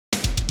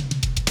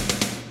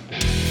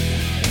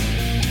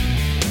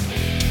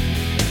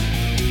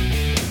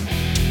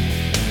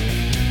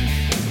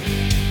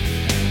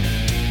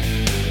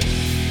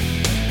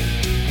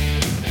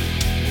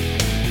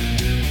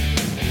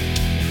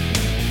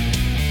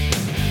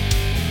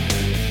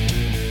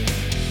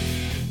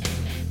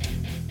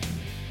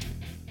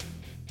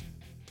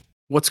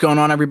What's going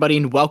on, everybody,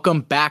 and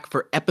welcome back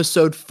for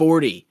episode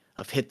 40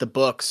 of Hit the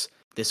Books.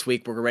 This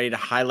week, we're ready to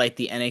highlight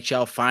the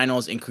NHL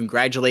Finals and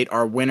congratulate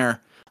our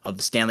winner of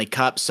the Stanley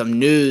Cup. Some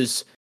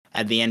news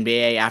at the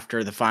NBA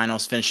after the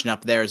Finals, finishing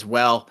up there as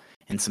well,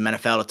 and some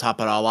NFL to top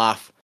it all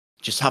off.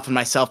 Just huffing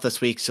myself this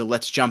week, so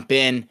let's jump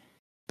in.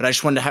 But I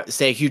just wanted to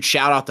say a huge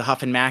shout out to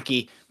Huff and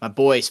Mackie, my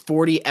boys.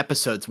 40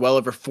 episodes, well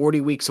over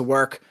 40 weeks of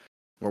work.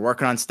 We're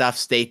working on stuff.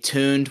 Stay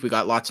tuned. We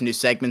got lots of new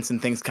segments and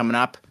things coming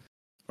up.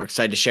 We're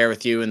excited to share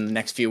with you in the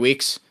next few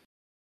weeks.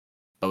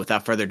 But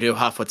without further ado,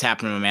 Huff, what's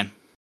happening, my man?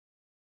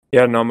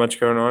 Yeah, not much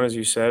going on, as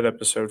you said,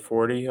 episode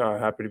 40.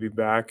 Happy to be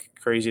back.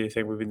 Crazy to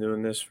think we've been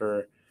doing this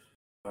for,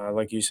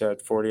 like you said,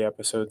 40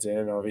 episodes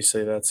in.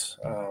 Obviously, that's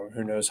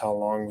who knows how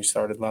long. We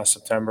started last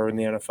September in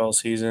the NFL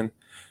season.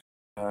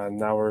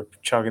 Now we're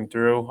chugging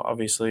through,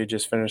 obviously,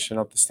 just finishing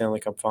up the Stanley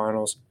Cup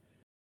Finals.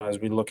 As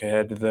we look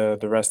ahead to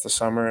the rest of the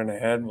summer and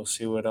ahead, we'll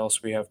see what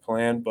else we have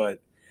planned.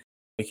 But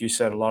like you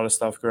said, a lot of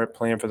stuff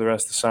planned for the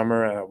rest of the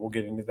summer. We'll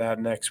get into that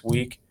next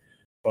week.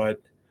 But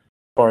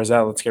as far as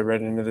that, let's get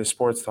right into the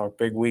sports talk.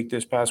 Big week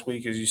this past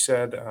week, as you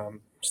said,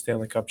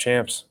 Stanley Cup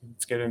champs.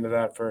 Let's get into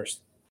that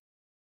first.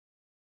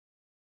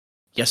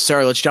 Yes,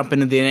 sir. Let's jump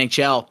into the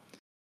NHL.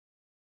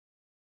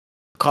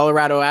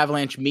 Colorado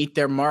Avalanche meet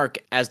their mark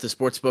as the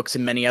sportsbooks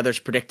and many others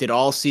predicted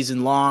all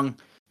season long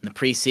in the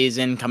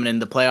preseason, coming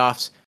into the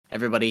playoffs.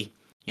 Everybody,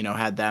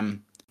 had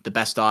them the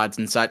best odds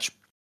and such.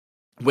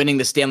 Winning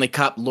the Stanley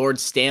Cup, Lord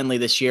Stanley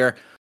this year.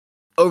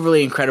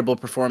 Overly incredible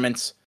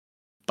performance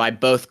by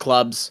both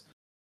clubs,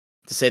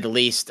 to say the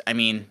least. I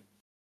mean,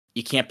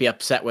 you can't be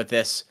upset with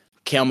this.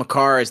 Cale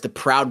Makar is the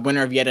proud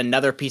winner of yet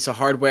another piece of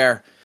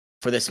hardware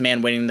for this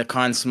man winning the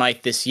Conn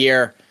Smythe this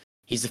year.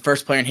 He's the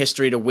first player in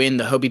history to win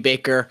the Hobey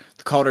Baker,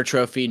 the Calder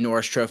Trophy,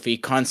 Norris Trophy,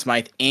 Conn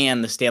Smythe,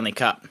 and the Stanley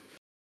Cup.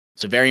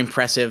 So very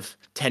impressive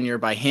tenure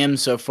by him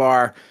so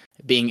far,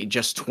 being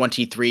just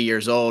 23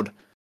 years old.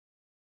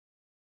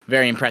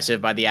 Very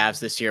impressive by the Avs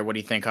this year. What do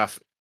you think, Huff?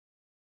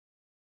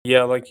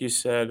 Yeah, like you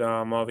said,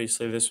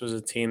 obviously this was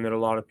a team that a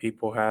lot of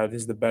people had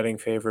as the betting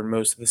favorite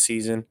most of the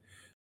season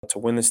to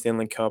win the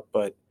Stanley Cup,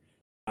 but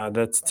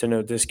that's to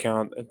no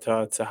discount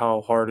to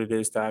how hard it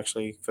is to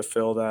actually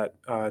fulfill that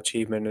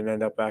achievement and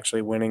end up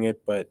actually winning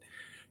it. But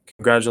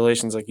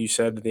congratulations, like you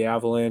said, to the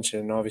Avalanche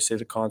and obviously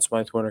the Conn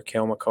Smythe winner,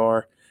 Cale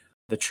Makar,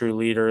 the true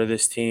leader of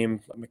this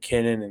team.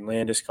 McKinnon and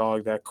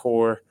Landeskog, that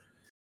core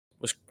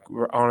was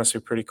honestly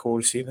pretty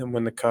cool to see them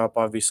win the cup.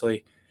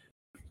 Obviously,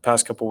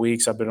 past couple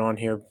weeks I've been on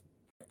here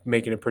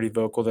making it pretty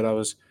vocal that I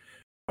was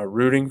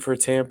rooting for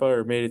Tampa,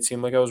 or made it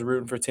seem like I was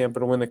rooting for Tampa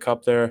to win the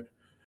cup there.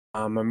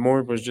 I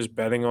more was just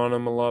betting on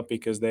them a lot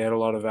because they had a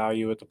lot of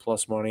value at the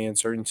plus money in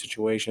certain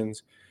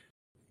situations.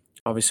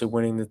 Obviously,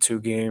 winning the two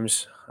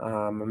games,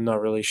 I'm not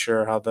really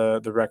sure how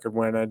the record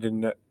went. I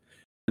didn't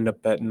end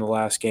up betting the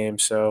last game,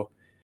 so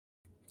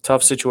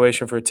tough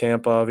situation for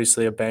Tampa.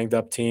 Obviously, a banged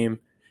up team.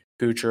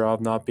 Kucherov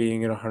not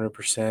being at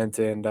 100%,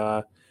 and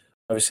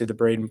obviously the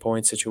Braden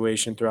Point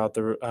situation throughout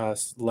the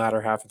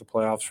latter half of the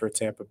playoffs for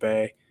Tampa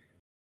Bay.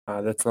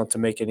 That's not to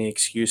make any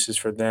excuses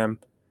for them,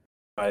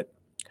 but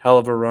hell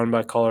of a run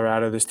by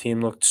Colorado. This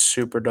team looked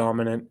super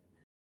dominant.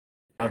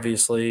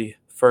 Obviously,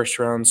 first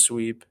round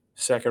sweep,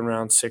 second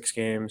round 6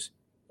 games,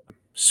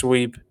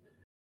 sweep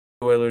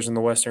the Oilers in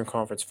the Western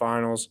Conference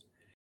Finals,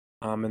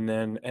 and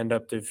then end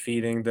up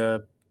defeating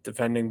the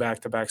defending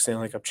back-to-back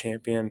Stanley Cup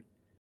champion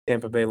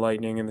Tampa Bay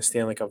Lightning in the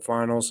Stanley Cup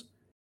Finals.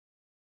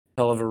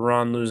 Hell of a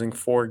run, losing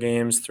 4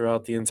 games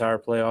throughout the entire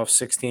playoffs,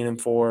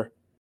 16-4.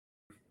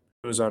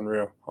 It was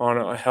unreal. On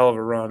a hell of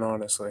a run,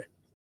 honestly. It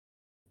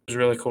was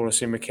really cool to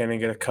see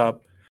McKinnon get a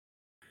cup.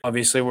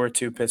 Obviously, we're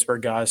two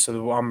Pittsburgh guys,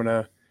 so I'm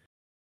gonna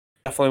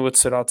definitely what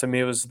stood out to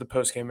me was the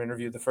post-game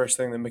interview. The first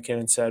thing that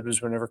McKinnon said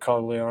was whenever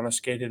Cogliano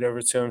skated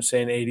over to him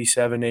saying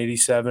 87,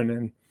 87,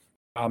 and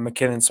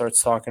McKinnon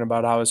starts talking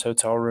about how his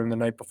hotel room the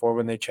night before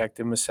when they checked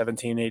him was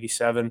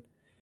 1787,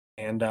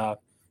 and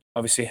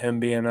obviously him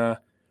being a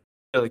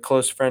really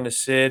close friend of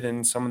Sid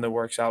and someone that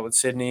works out with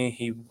Sydney,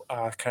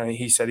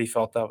 he said he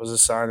felt that was a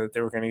sign that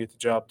they were going to get the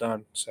job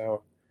done.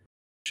 So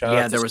shout Yeah,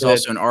 out to there was Sid.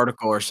 also an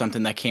article or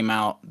something that came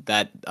out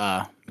that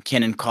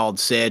McKinnon called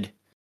Sid,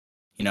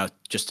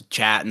 just to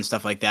chat and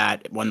stuff like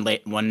that.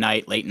 Late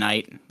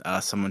night,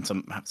 someone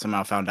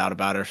somehow found out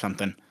about it or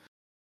something.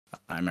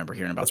 I remember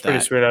hearing about That's pretty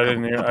that sweet. I a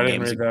couple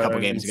didn't read that. couple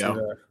I didn't games see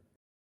ago.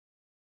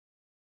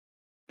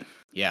 that.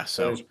 Yeah, That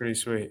so is pretty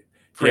sweet.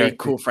 pretty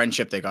cool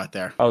friendship they got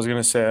there. I was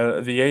gonna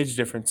say the age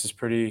difference is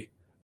pretty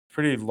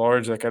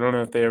large. Like I don't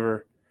know if they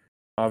ever.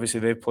 Obviously,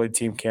 they played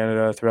Team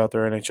Canada throughout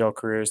their NHL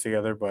careers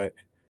together, but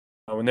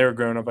when they were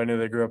growing up, I knew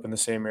they grew up in the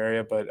same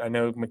area. But I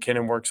know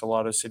McKinnon works a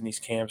lot of Sydney's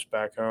camps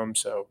back home,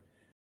 so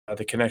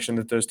the connection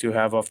that those two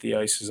have off the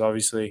ice is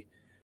obviously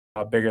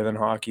bigger than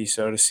hockey.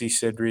 So to see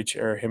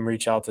him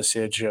reach out to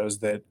Sid shows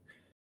that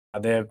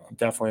they have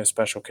definitely a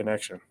special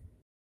connection.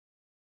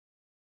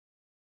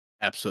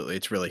 Absolutely,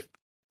 it's really,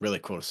 really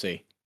cool to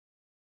see.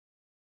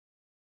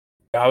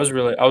 Yeah, I was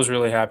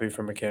really happy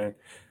for McKinnon.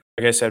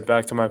 Like I said,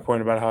 back to my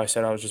point about how I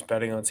said I was just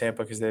betting on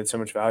Tampa because they had so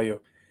much value.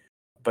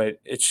 But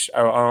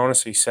I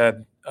honestly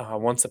said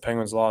once the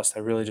Penguins lost, I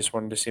really just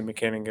wanted to see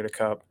McKinnon get a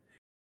cup.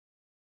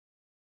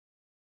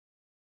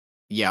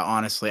 Yeah,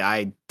 honestly,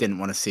 I didn't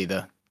want to see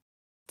the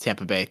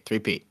Tampa Bay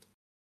three-peat.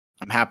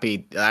 I'm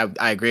happy.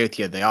 I agree with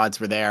you. The odds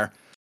were there.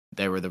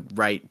 They were the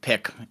right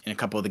pick in a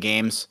couple of the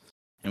games,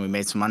 and we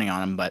made some money on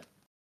them, but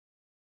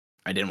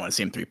I didn't want to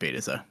see him three-peat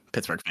as a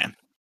Pittsburgh fan.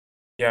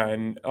 Yeah,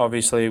 and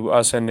obviously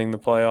us ending the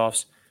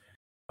playoffs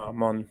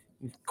on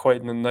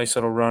quite a nice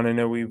little run. I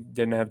know we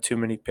didn't have too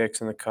many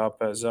picks in the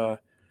cup as some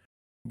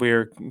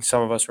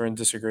of us were in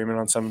disagreement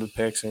on some of the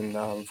picks, and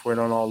if we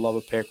don't all love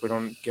a pick, we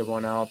don't give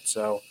one out.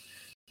 So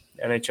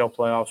NHL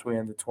playoffs, we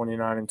ended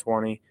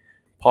 29-20,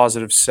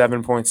 positive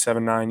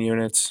 7.79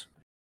 units.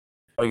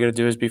 All you got to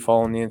do is be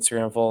following the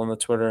Instagram, following the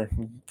Twitter,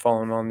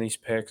 following on these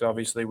picks.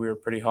 Obviously, we were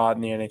pretty hot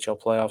in the NHL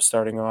playoffs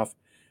starting off.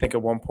 I think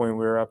at one point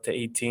we were up to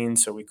 18,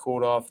 so we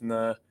cooled off in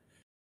the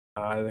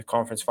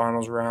conference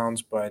finals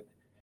rounds, but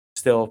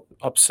still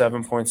up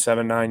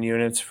 7.79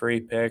 units, free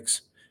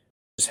picks.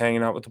 Just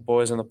hanging out with the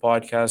boys on the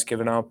podcast,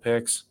 giving out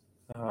picks.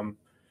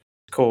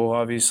 Cool,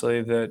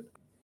 obviously, that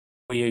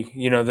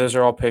those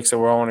are all picks that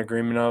we're all in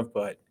agreement of,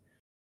 but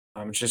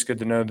it's just good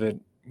to know that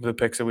the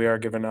picks that we are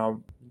giving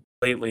out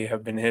lately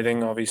have been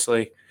hitting.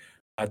 Obviously,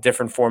 a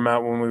different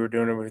format when we were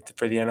doing it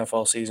for the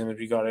NFL season. If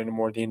we got into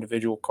more of the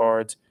individual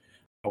cards,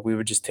 we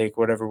would just take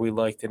whatever we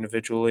liked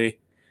individually.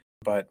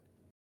 But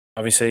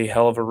obviously,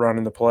 hell of a run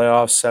in the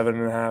playoffs,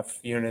 7.5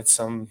 units,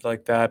 something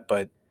like that.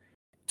 But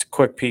it's a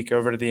quick peek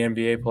over to the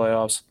NBA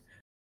playoffs.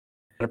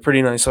 Had a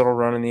pretty nice little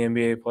run in the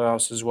NBA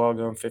playoffs as well,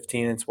 going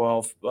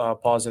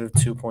 15-12, positive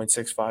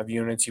 2.65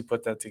 units. You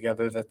put that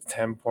together, that's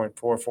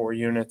 10.44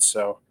 units.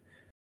 So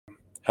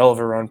hell of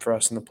a run for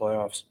us in the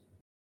playoffs.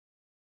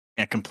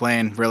 Can't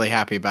complain. Really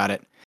happy about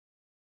it.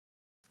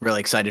 Really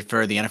excited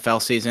for the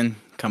NFL season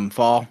come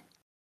fall.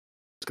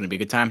 It's going to be a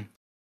good time.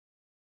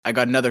 I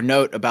got another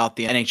note about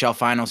the NHL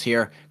finals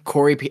here.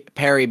 Corey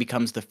Perry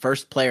becomes the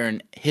first player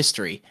in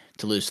history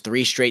to lose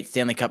 3 straight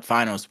Stanley Cup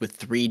finals with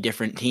 3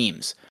 different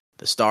teams.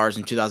 The Stars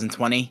in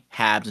 2020,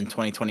 Habs in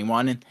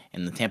 2021,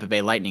 and the Tampa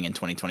Bay Lightning in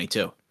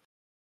 2022.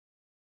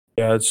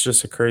 Yeah, it's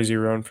just a crazy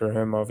run for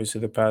him,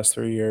 obviously, the past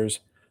 3 years.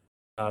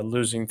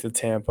 Losing to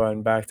Tampa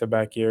in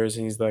back-to-back years,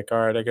 and he's like, all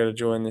right, I got to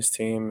join this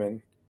team.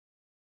 And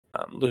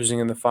losing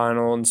in the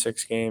final in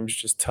 6 games,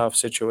 just tough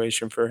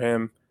situation for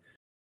him.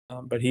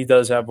 But he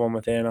does have one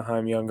with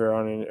Anaheim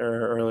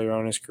earlier on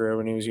in his career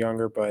when he was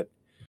younger. But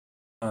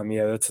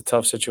yeah, that's a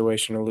tough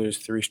situation to lose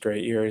 3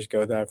 straight years,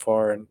 go that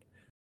far, and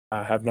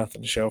have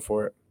nothing to show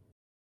for it.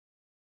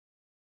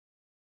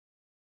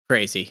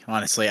 Crazy,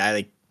 honestly.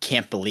 I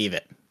can't believe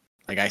it.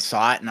 I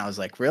saw it and I was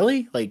like,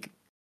 really?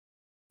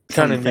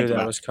 Kind of knew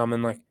that was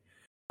coming.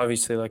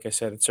 Obviously, like I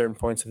said, at certain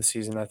points of the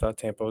season, I thought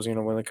Tampa was going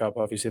to win the cup.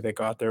 Obviously, they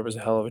got there. It was a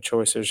hell of a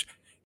choice. You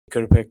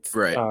could have picked,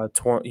 right.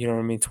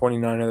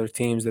 29 other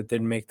teams that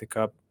didn't make the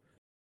cup.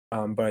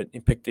 But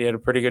he had a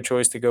pretty good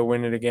choice to go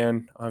win it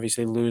again.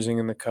 Obviously, losing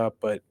in the cup,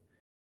 but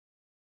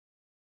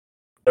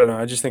I don't know.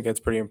 I just think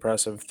that's pretty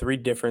impressive. 3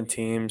 different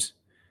teams,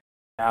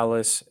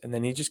 Dallas, and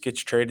then he just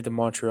gets traded to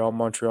Montreal.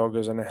 Montreal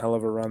goes on a hell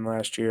of a run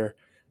last year.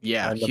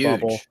 Yeah, in the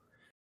huge. bubble.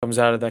 Comes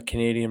out of that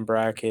Canadian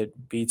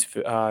bracket, beats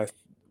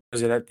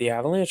was it at the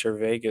Avalanche or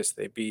Vegas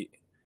they beat?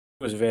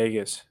 It was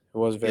Vegas. It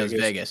was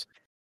Vegas.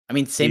 I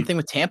mean, same thing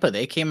with Tampa.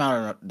 They came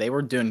out they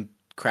were doing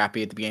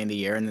crappy at the beginning of the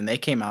year, and then they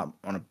came out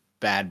on a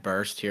bad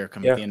burst here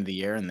coming at the end of the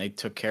year, and they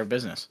took care of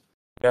business.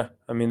 Yeah,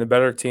 I mean, the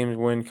better teams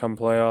win come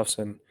playoffs,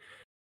 and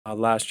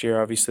last year,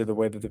 obviously, the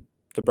way that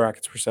the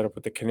brackets were set up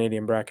with the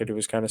Canadian bracket, it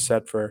was kind of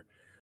set for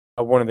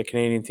one of the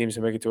Canadian teams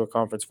to make it to a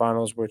conference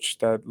finals, which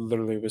that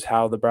literally was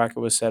how the bracket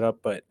was set up.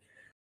 But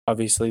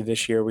obviously,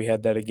 this year we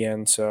had that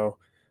again, so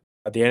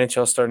the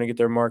NHL is starting to get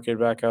their market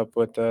back up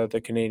with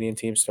the Canadian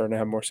teams starting to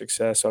have more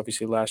success.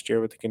 Obviously, last year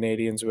with the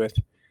Canadians with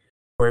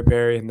Corey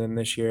Perry, and then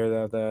this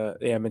year the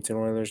Edmonton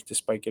Oilers,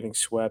 despite getting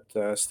swept,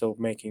 still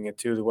making it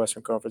to the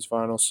Western Conference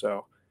Finals.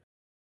 So,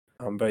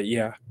 but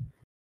yeah,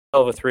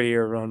 hell of a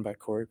 3-year run by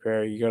Corey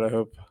Perry. You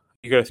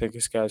gotta think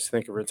this guy's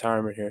thinking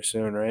retirement here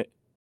soon, right?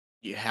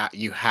 You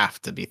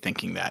have to be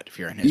thinking that if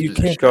you're in his You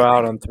position. can't go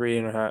out on 3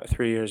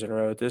 years in a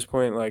row at this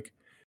point. I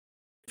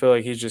feel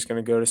like he's just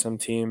gonna go to some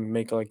team,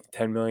 make like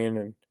 10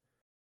 million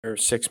or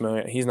 6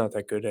 million. He's not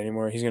that good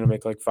anymore. He's gonna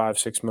make like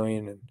 5-6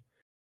 million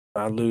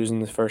and lose in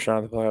the first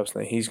round of the playoffs.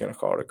 And then he's gonna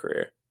call it a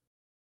career.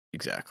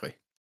 Exactly.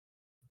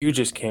 You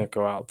just can't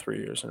go out 3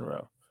 years in a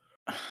row.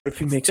 What if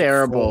he makes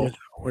terrible. it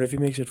 4? What if he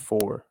makes it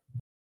 4?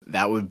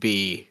 That would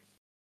be.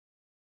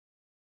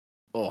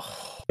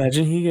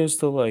 Imagine he goes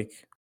to the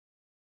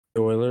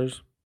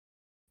Oilers.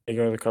 They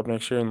go to the Cup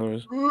next year and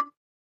lose.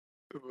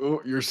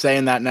 You're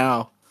saying that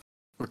now.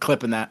 We're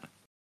clipping that.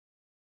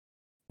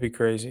 It'd be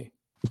crazy.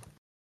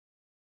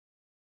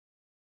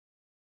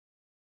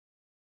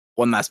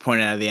 One last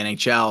point out of the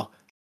NHL.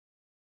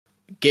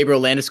 Gabriel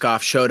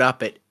Landeskog showed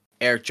up at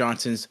Erik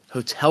Johnson's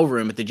hotel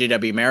room at the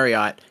JW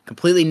Marriott,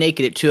 completely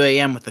naked at 2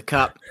 a.m. with the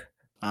cup.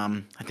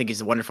 I think he's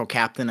a wonderful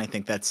captain. I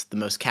think that's the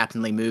most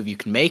captainly move you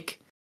can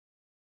make.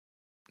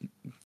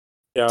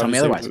 Yeah, tell me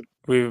otherwise.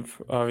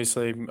 We've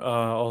obviously,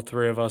 all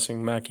three of us,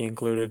 and Mackie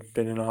included,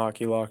 been in a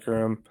hockey locker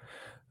room.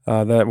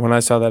 That when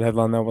I saw that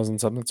headline, that wasn't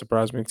something that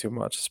surprised me too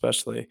much,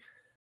 especially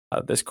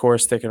this core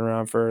sticking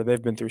around for.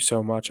 They've been through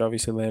so much.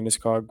 Obviously,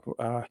 Landeskog,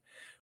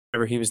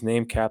 whenever he was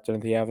named captain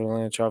of the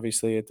Avalanche,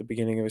 obviously at the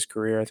beginning of his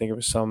career, I think it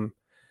was some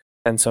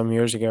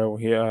years ago,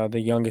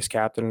 the youngest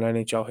captain in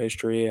NHL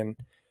history, and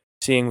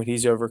seeing what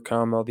he's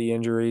overcome, all the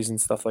injuries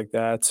and stuff like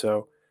that.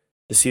 So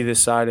to see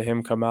this side of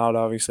him come out,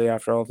 obviously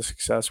after all the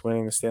success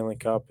winning the Stanley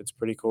Cup, it's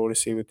pretty cool to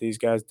see what these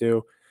guys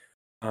do.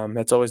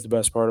 That's always the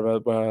best part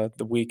about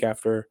the week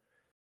after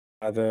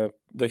the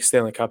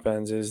Stanley Cup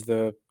ends is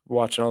the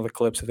watching all the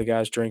clips of the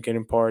guys drinking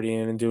and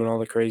partying and doing all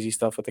the crazy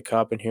stuff with the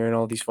cup and hearing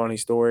all these funny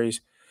stories.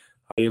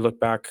 You look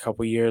back a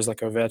couple years like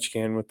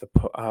Ovechkin with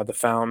the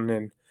fountain,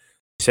 and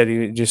he said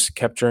he just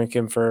kept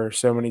drinking for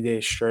so many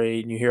days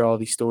straight. And you hear all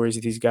these stories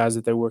of these guys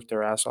that they worked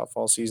their ass off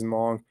all season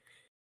long,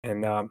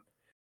 and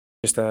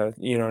just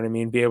you know what I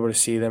mean, be able to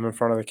see them in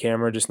front of the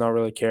camera, just not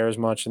really care as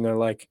much, and they're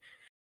like,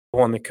 "I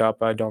won the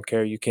cup. I don't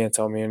care. You can't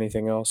tell me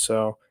anything else."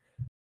 So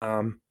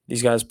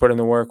these guys put in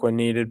the work when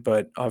needed,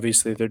 but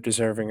obviously they're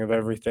deserving of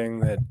everything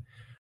that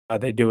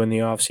they do in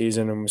the off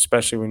season, and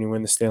especially when you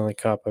win the Stanley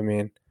Cup. I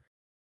mean,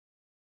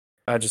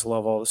 I just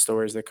love all the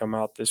stories that come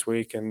out this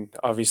week, and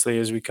obviously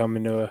as we come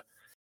into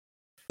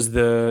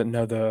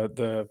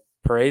the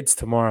parade's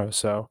tomorrow,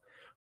 so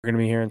we're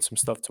gonna be hearing some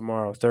stuff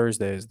tomorrow.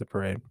 Thursday is the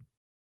parade.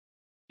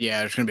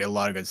 Yeah, there's gonna be a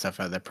lot of good stuff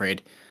out of that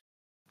parade.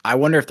 I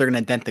wonder if they're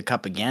gonna dent the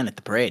cup again at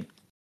the parade,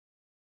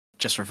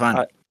 just for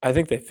fun. I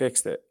think they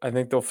fixed it. I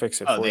think they'll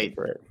fix it Oh, for the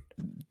parade.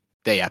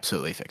 they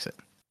absolutely fix it.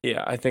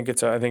 Yeah, I think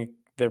I think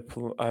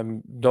I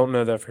don't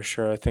know that for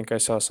sure. I think I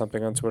saw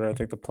something on Twitter. I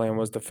think the plan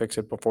was to fix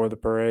it before the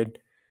parade.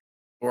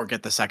 Or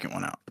get the second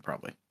one out,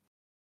 probably.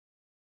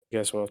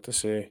 Guess we'll have to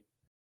see.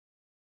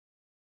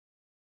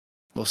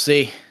 We'll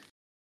see.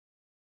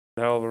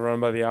 Hell of a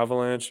run by the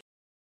Avalanche.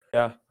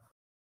 Yeah.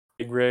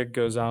 Big Rig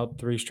goes out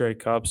 3 straight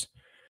cups.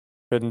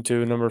 Couldn't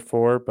do number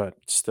 4, but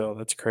still,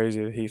 that's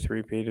crazy that he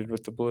three-peated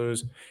with the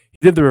Blues. He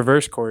did the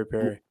reverse Corey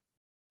Perry.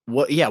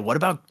 What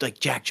about like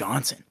Jack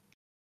Johnson?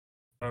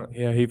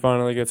 Yeah, he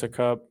finally gets a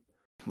cup.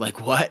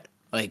 Like what?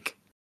 Like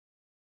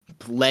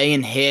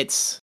laying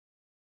hits,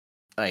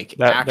 like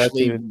That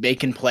actually dude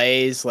making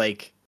plays,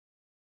 like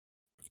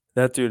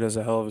that dude has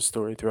a hell of a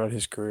story throughout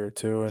his career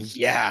too, and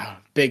yeah,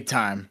 big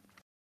time.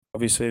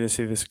 obviously to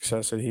see the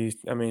success that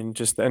I mean,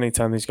 just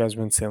anytime these guys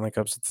win Stanley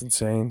Cups, it's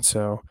insane.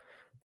 So,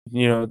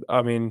 you know,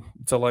 I mean,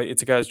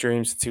 it's a guy's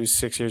dream since he was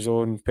 6 years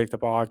old and picked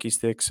up a hockey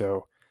stick.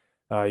 So,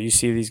 you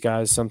see these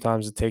guys.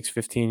 Sometimes it takes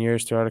 15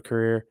 years throughout a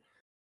career.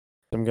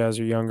 Some guys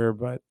are younger,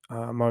 but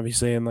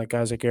obviously, in like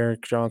guys like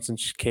Eric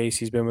Johnson's case,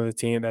 he's been with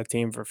that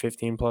team for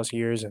 15 plus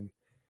years, and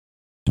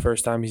the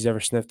first time he's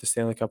ever sniffed the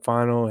Stanley Cup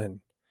final.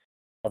 And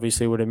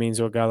obviously, what it means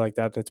to a guy like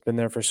that that's been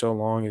there for so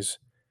long is,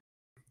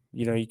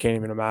 you know, you can't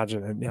even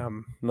imagine it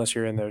unless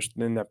you're in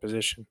that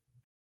position.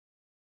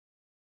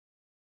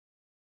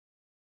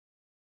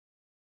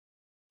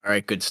 All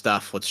right, good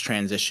stuff. Let's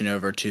transition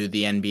over to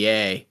the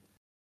NBA.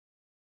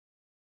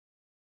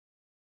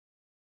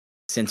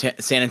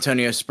 San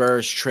Antonio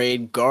Spurs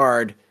trade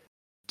guard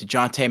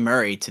DeJounte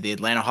Murray to the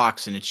Atlanta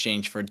Hawks in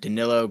exchange for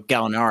Danilo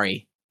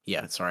Gallinari.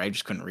 Yeah, sorry, I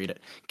just couldn't read it.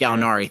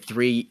 Gallinari,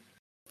 3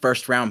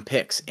 first-round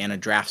picks and a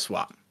draft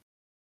swap.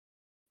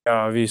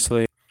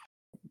 Obviously,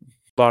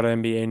 a lot of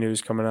NBA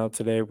news coming out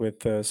today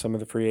with some of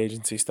the free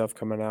agency stuff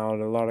coming out.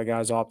 A lot of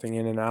guys opting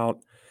in and out.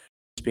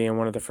 It's being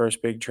one of the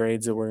first big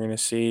trades that we're going to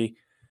see.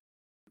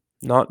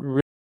 Not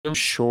really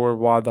sure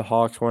why the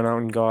Hawks went out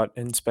and got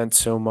and spent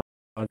so much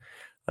on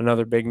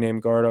another big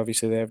name guard.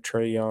 Obviously, they have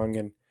Trae Young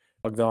and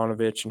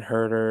Bogdanovich and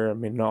Herter. I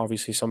mean,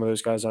 obviously, some of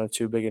those guys aren't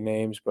too big of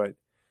names, but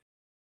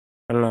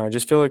I don't know. I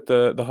just feel like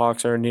the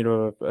Hawks are in need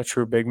of a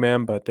true big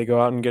man, but they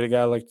go out and get a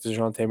guy like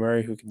DeJounte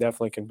Murray who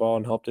can ball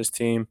and help this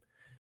team.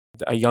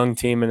 A young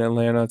team in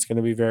Atlanta. It's going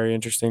to be very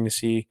interesting to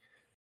see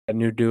a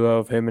new duo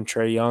of him and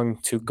Trae Young,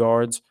 2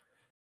 guards.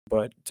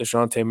 But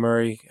DeJounte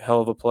Murray,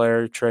 hell of a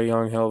player. Trae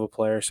Young, hell of a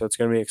player. So it's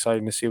going to be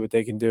exciting to see what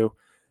they can do.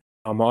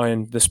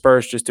 And the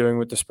Spurs just doing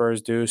what the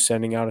Spurs do,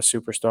 sending out a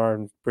superstar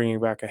and bringing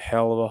back a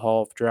hell of a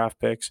haul of draft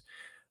picks.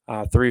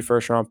 3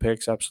 first-round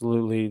picks,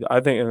 absolutely.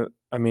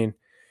 I mean,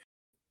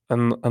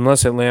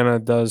 unless Atlanta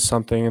does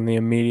something in the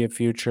immediate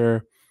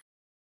future,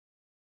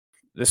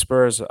 the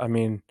Spurs, I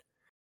mean,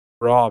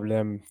 robbed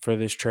them for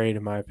this trade,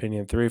 in my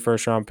opinion. 3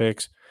 first-round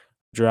picks,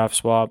 draft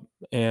swap,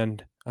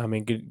 and I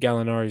mean,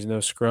 Gallinari's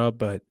no scrub,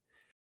 but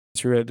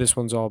this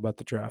one's all about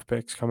the draft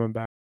picks coming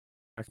back,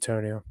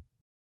 Antonio.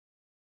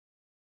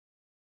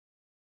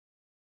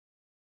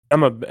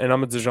 I'm a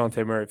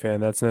DeJounte Murray fan.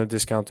 That's no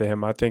discount to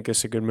him. I think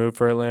it's a good move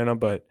for Atlanta,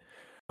 but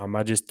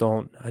I just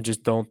don't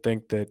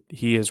think that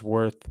he is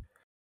worth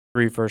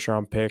 3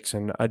 first-round picks,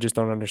 and I just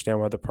don't understand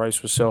why the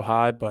price was so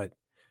high, but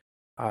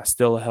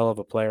still a hell of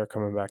a player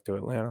coming back to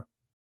Atlanta.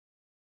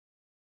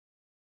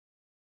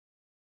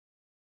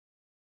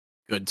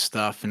 Good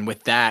stuff. And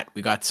with that,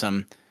 we got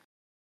some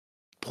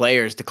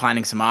players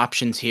declining some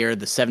options here.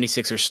 The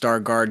 76ers star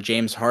guard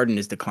James Harden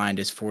has declined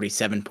his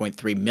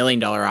 $47.3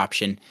 million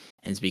option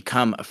and has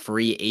become a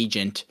free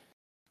agent,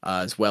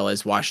 as well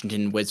as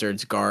Washington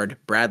Wizards guard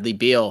Bradley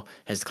Beal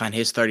has declined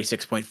his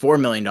 $36.4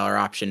 million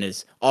option,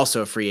 is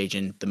also a free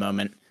agent at the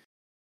moment.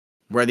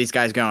 Where are these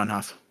guys going,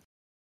 Huff?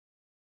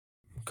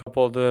 A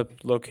couple of the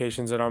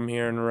locations that I'm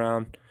hearing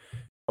around.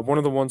 One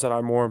of the ones that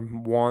I more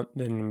want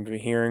than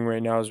hearing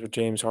right now is with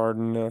James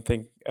Harden. I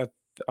think,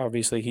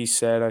 obviously, he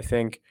said, I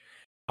think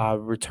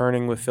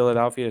returning with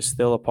Philadelphia is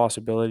still a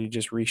possibility,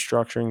 just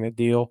restructuring the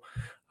deal.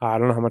 I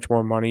don't know how much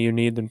more money you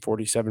need than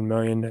 $47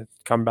 million to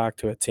come back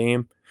to a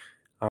team.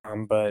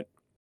 But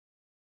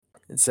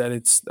it said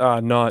it's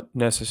not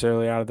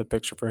necessarily out of the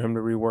picture for him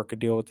to rework a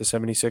deal with the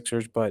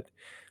 76ers. But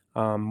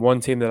one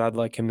team that I'd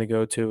like him to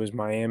go to is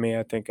Miami.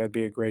 I think that'd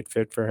be a great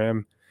fit for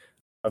him.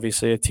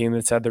 Obviously, a team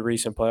that's had the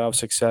recent playoff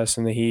success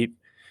in the Heat.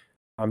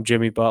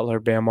 Jimmy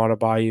Butler, Bam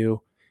Adebayo,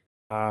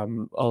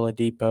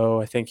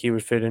 Oladipo. I think he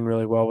would fit in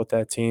really well with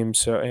that team.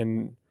 So,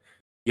 and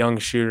young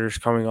shooters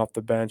coming off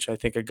the bench. I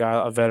think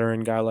a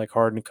veteran guy like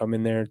Harden to come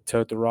in there,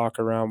 tote the rock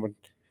around would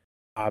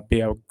be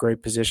a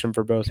great position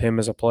for both him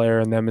as a player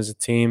and them as a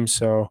team.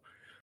 So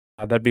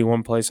that'd be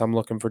one place I'm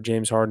looking for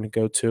James Harden to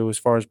go to. As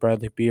far as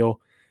Bradley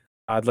Beal,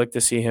 I'd like to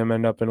see him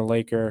end up in a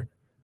Laker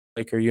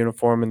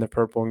uniform in the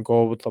purple and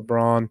gold with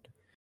LeBron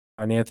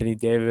and Anthony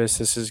Davis.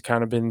 This has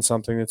kind of been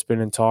something that's been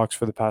in talks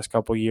for the past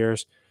couple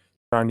years,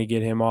 trying to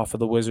get him off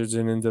of the Wizards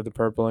and into the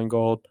purple and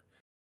gold.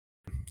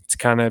 It's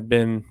kind of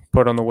been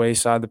put on the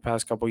wayside the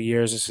past couple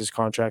years. This his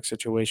contract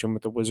situation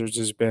with the Wizards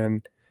has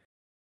been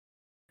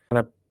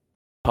kind of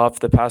tough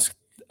the past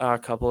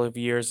couple of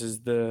years.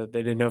 They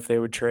didn't know if they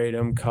would trade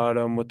him, cut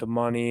him with the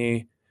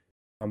money.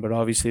 But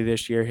obviously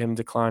this year, him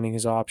declining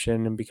his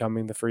option and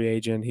becoming the free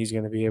agent, he's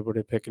going to be able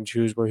to pick and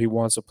choose where he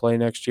wants to play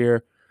next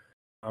year.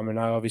 And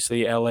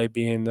obviously LA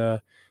being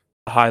the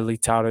highly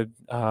touted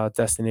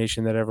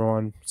destination that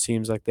everyone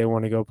seems like they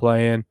want to go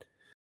play in.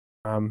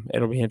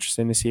 It'll be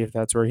interesting to see if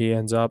that's where he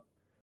ends up.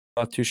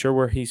 Not too sure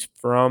where he's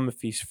from,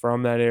 if he's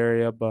from that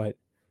area, but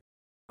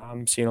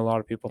I'm seeing a lot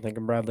of people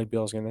thinking Bradley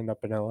Beal is going to end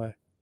up in LA.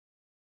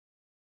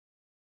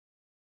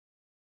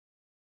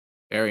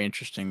 Very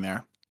interesting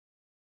there.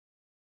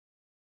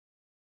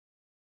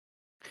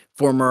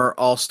 Former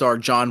All-Star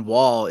John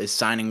Wall is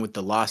signing with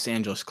the Los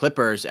Angeles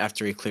Clippers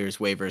after he clears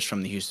waivers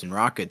from the Houston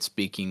Rockets.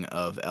 Speaking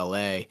of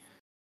LA.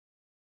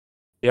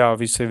 Yeah,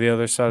 obviously the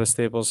other side of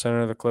Staples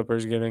Center, the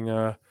Clippers getting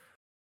a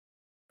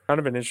kind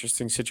of an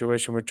interesting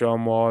situation with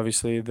John Wall.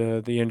 Obviously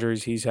the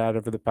injuries he's had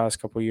over the past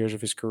couple of years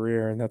of his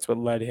career, and that's what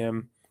led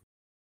him.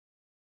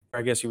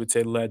 I guess you would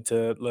say led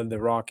the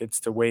Rockets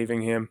to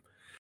waiving him.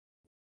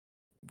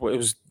 It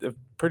was a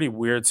pretty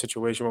weird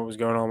situation what was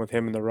going on with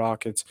him and the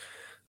Rockets.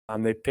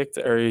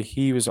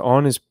 He was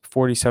on his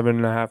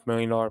 $47.5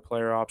 million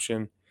player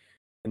option,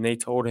 and they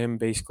told him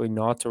basically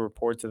not to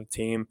report to the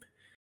team.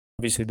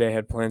 Obviously, they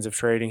had plans of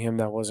trading him.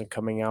 That wasn't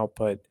coming out,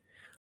 but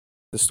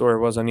the story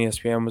was on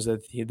ESPN was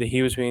that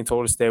he was being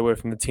told to stay away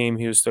from the team.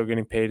 He was still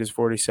getting paid his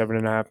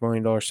 $47.5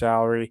 million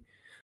salary.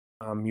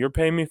 You're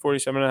paying me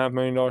 $47.5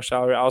 million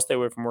salary. I'll stay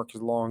away from work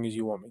as long as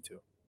you want me to.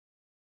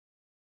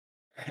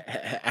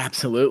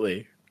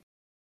 Absolutely.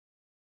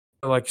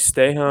 Like,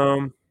 stay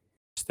home,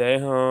 stay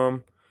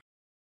home.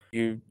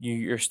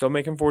 You're still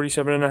making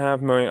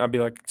 $47.5 million. I'd be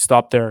like,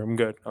 stop there. I'm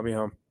good. I'll be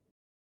home.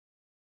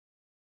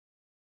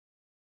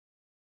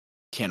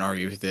 Can't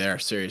argue with you there,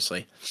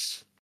 seriously.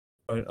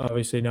 But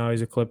obviously now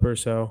he's a Clipper,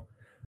 so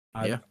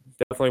Yeah.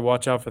 definitely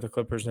watch out for the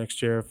Clippers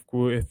next year.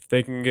 If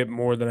they can get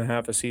more than a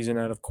half a season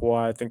out of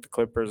Kawhi, I think the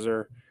Clippers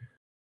are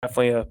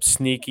definitely a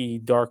sneaky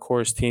dark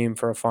horse team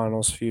for a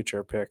finals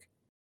future pick.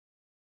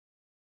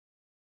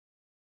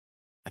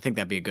 I think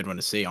that'd be a good one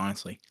to see,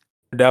 honestly.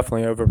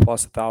 Definitely over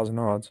plus 1,000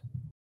 odds.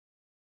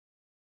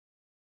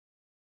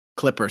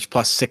 Clippers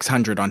plus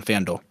 600 on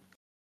FanDuel.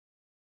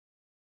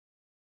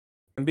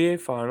 NBA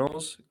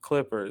Finals,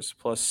 Clippers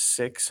plus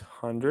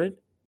 600.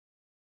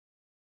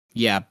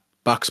 Yeah,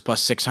 Bucks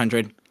plus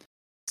 600,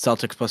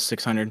 Celtics plus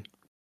 600,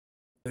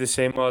 The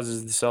same odds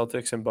as the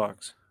Celtics and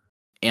Bucks.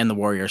 and the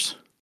Warriors.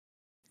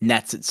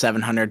 Nets at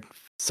 700,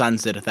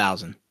 Suns at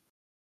 1,000.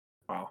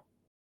 Wow.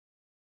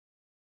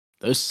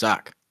 Those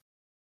suck.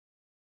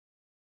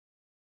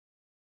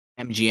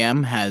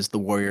 MGM has the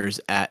Warriors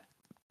at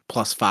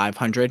plus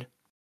 500,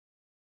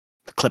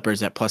 the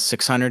Clippers at plus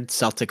 600,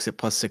 Celtics at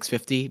plus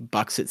 650,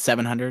 Bucks at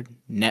 700,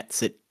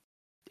 Nets at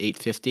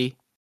 850.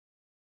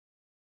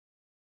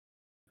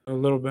 A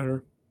little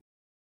better.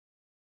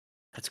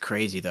 That's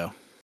crazy, though.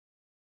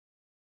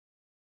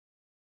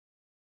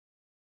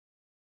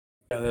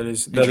 Yeah, that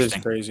is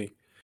crazy.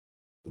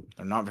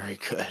 They're not very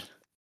good.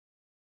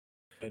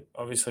 But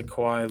obviously,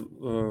 Kawhi,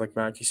 like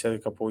Mackie said a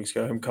couple weeks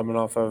ago, him coming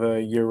off of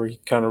a year where he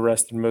kind of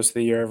rested most of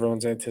the year.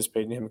 Everyone's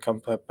anticipating him to come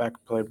back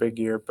and play a big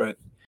year, but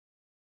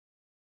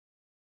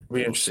it'll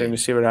be interesting to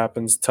see what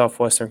happens. Tough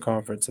Western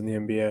Conference in the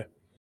NBA.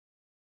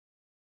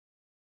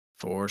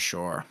 For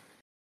sure.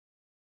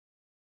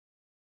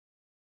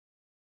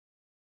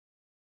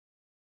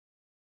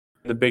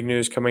 The big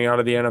news coming out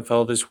of the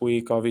NFL this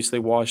week, obviously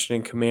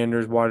Washington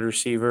Commanders wide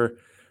receiver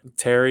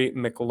Terry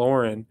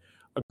McLaurin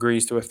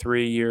agrees to a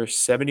 3-year,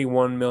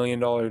 $71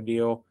 million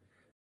deal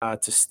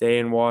to stay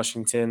in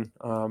Washington.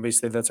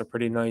 Obviously, that's a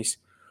pretty nice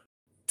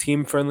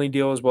team-friendly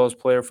deal as well as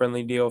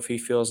player-friendly deal. If he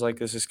feels like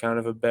this is kind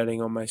of a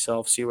betting on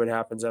myself, see what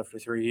happens after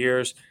 3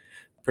 years.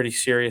 Pretty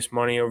serious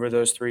money over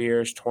those 3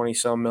 years,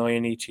 20-some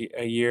million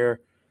a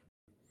year.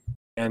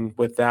 And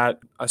with that,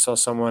 I saw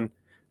someone,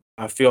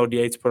 Field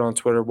Yates, put on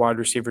Twitter, wide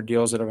receiver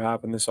deals that have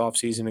happened this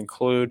offseason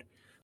include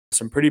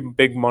some pretty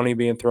big money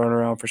being thrown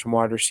around for some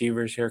wide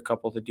receivers here. A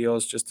couple of the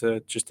deals, just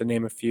to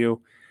name a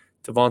few.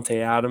 Devontae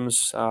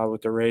Adams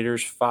with the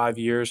Raiders, 5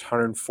 years,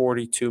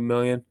 $142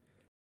 million.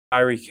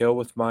 Tyreek Hill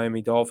with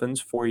Miami Dolphins,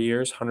 4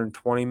 years,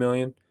 $120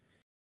 million.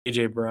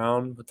 A.J.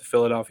 Brown with the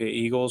Philadelphia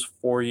Eagles,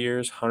 4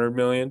 years, $100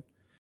 million.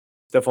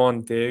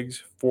 Stephon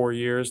Diggs, 4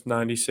 years,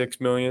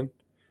 $96 million.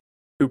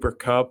 Cooper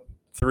Kupp,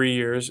 3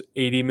 years,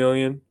 $80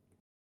 million.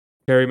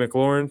 Terry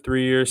McLaurin,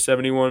 3 years,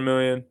 $71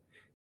 million.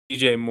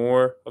 DJ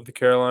Moore of the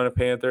Carolina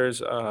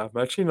Panthers. I'm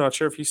actually not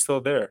sure if he's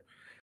still there.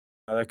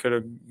 That could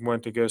have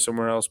went to go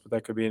somewhere else, but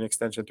that could be an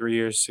extension, 3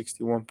 years,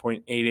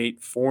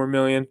 $61.884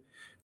 million.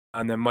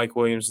 And then Mike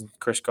Williams and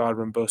Chris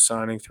Godwin both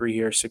signing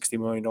 3-year, $60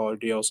 million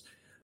deals.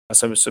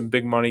 Some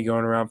big money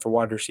going around for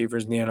wide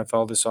receivers in the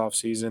NFL this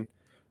offseason.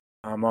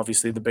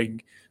 Obviously, the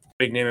big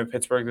name in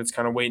Pittsburgh that's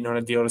kind of waiting on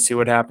a deal to see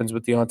what happens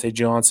with Deontay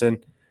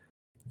Johnson.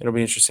 It'll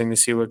be interesting to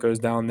see what goes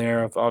down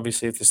there.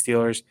 Obviously, if the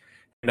Steelers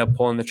end up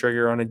pulling the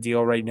trigger on a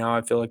deal right now,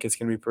 I feel like it's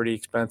going to be pretty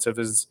expensive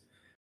as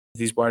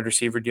these wide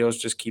receiver deals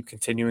just keep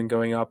continuing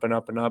going up and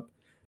up and up.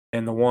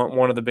 And the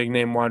one of the big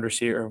name wide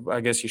receiver,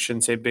 I guess you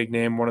shouldn't say big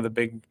name, one of the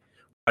big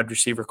wide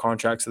receiver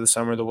contracts of the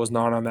summer that was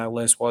not on that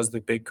list was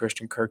the big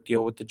Christian Kirk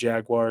deal with the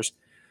Jaguars.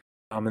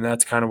 And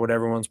that's kind of what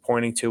everyone's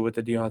pointing to with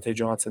the Deontay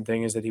Johnson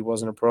thing, is that he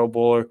wasn't a Pro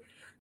Bowler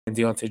and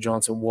Deontay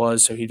Johnson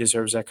was, so he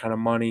deserves that kind of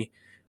money.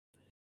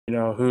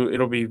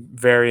 It'll be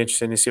very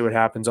interesting to see what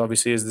happens,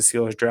 obviously, as the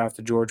Steelers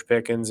drafted George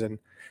Pickens and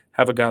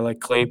have a guy like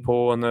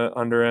Claypool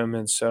under him.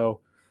 And so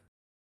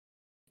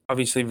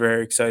obviously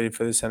very excited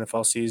for this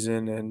NFL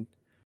season, and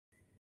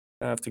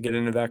I have to get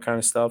into that kind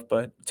of stuff.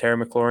 But Terry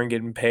McLaurin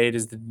getting paid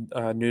is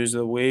the news of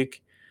the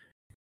week.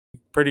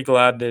 Pretty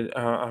glad that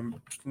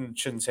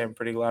shouldn't say I'm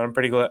pretty glad. I'm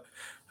pretty glad.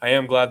 I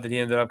am glad that he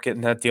ended up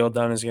getting that deal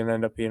done. Is going to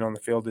end up being on the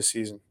field this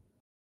season.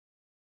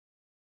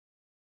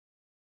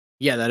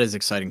 Yeah, that is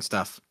exciting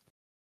stuff.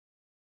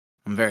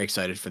 I'm very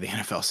excited for the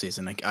NFL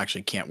season. I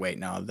actually can't wait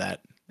now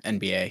that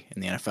NBA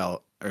and the NFL,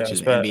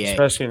 NBA,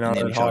 especially now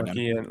that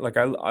hockey and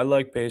I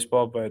like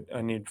baseball, but I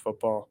need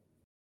football.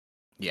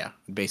 Yeah,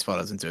 baseball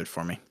doesn't do it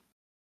for me.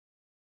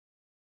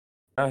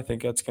 I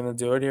think that's going to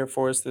do it here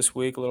for us this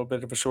week. A little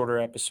bit of a shorter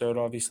episode.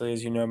 Obviously,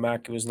 as you know,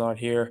 Mackie was not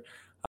here.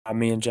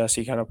 Me and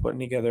Jesse kind of putting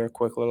together a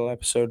quick little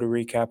episode to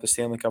recap the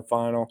Stanley Cup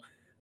final.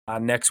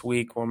 Next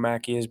week, when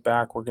Mackie is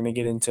back, we're going to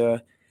get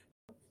into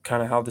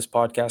kind of how this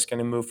podcast is going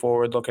to move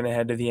forward, looking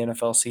ahead to the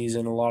NFL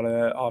season, a lot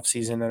of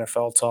off-season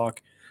NFL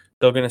talk.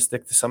 Still going to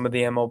stick to some of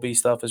the MLB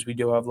stuff as we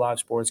do have live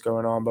sports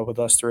going on, but with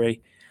us three,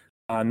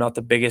 not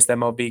the biggest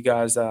MLB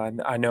guys.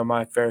 I know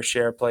my fair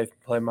share, play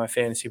my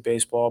fantasy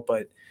baseball,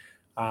 but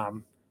as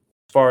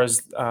far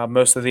as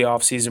most of the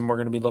offseason, we're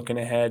going to be looking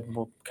ahead.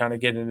 We'll kind of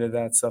get into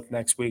that stuff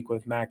next week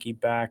with Mackie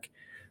back.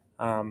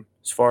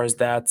 As far as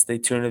that, stay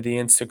tuned to the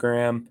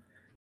Instagram,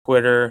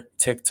 Twitter,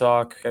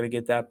 TikTok. Got to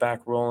get that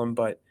back rolling,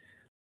 but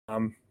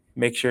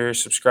make sure you're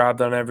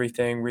subscribed on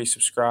everything,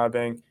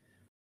 resubscribing.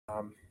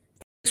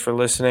 Thanks for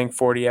listening.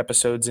 40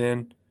 episodes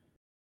in.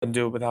 Couldn't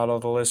do it without all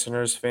the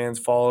listeners, fans,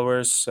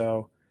 followers.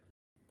 So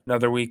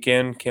another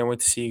weekend. Can't wait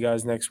to see you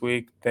guys next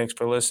week. Thanks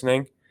for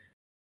listening.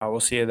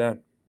 We'll see you then.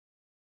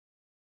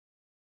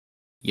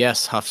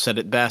 Yes, Huff said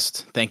it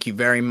best. Thank you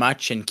very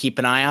much, and keep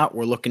an eye out.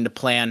 We're looking to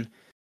plan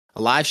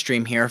a live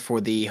stream here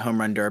for the Home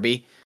Run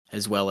Derby,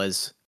 as well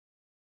as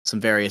some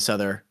various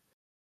other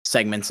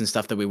segments and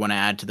stuff that we want to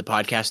add to the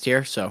podcast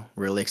here. So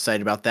really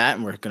excited about that,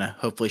 and we're going to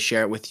hopefully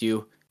share it with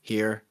you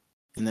here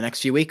in the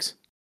next few weeks.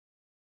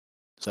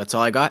 So that's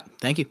all I got.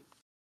 Thank you.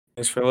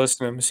 Thanks for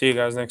listening. See you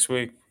guys next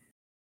week.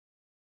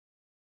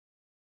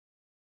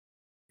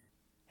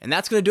 And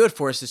that's going to do it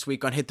for us this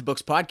week on Hit the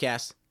Books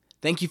podcast.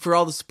 Thank you for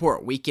all the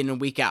support week in and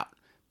week out.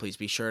 Please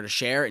be sure to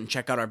share and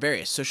check out our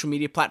various social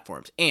media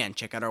platforms and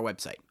check out our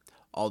website.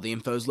 All the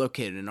info is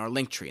located in our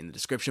link tree in the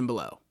description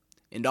below.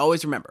 And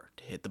always remember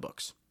to hit the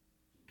books.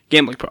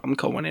 Gambling problem,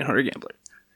 call 1-800-GAMBLER.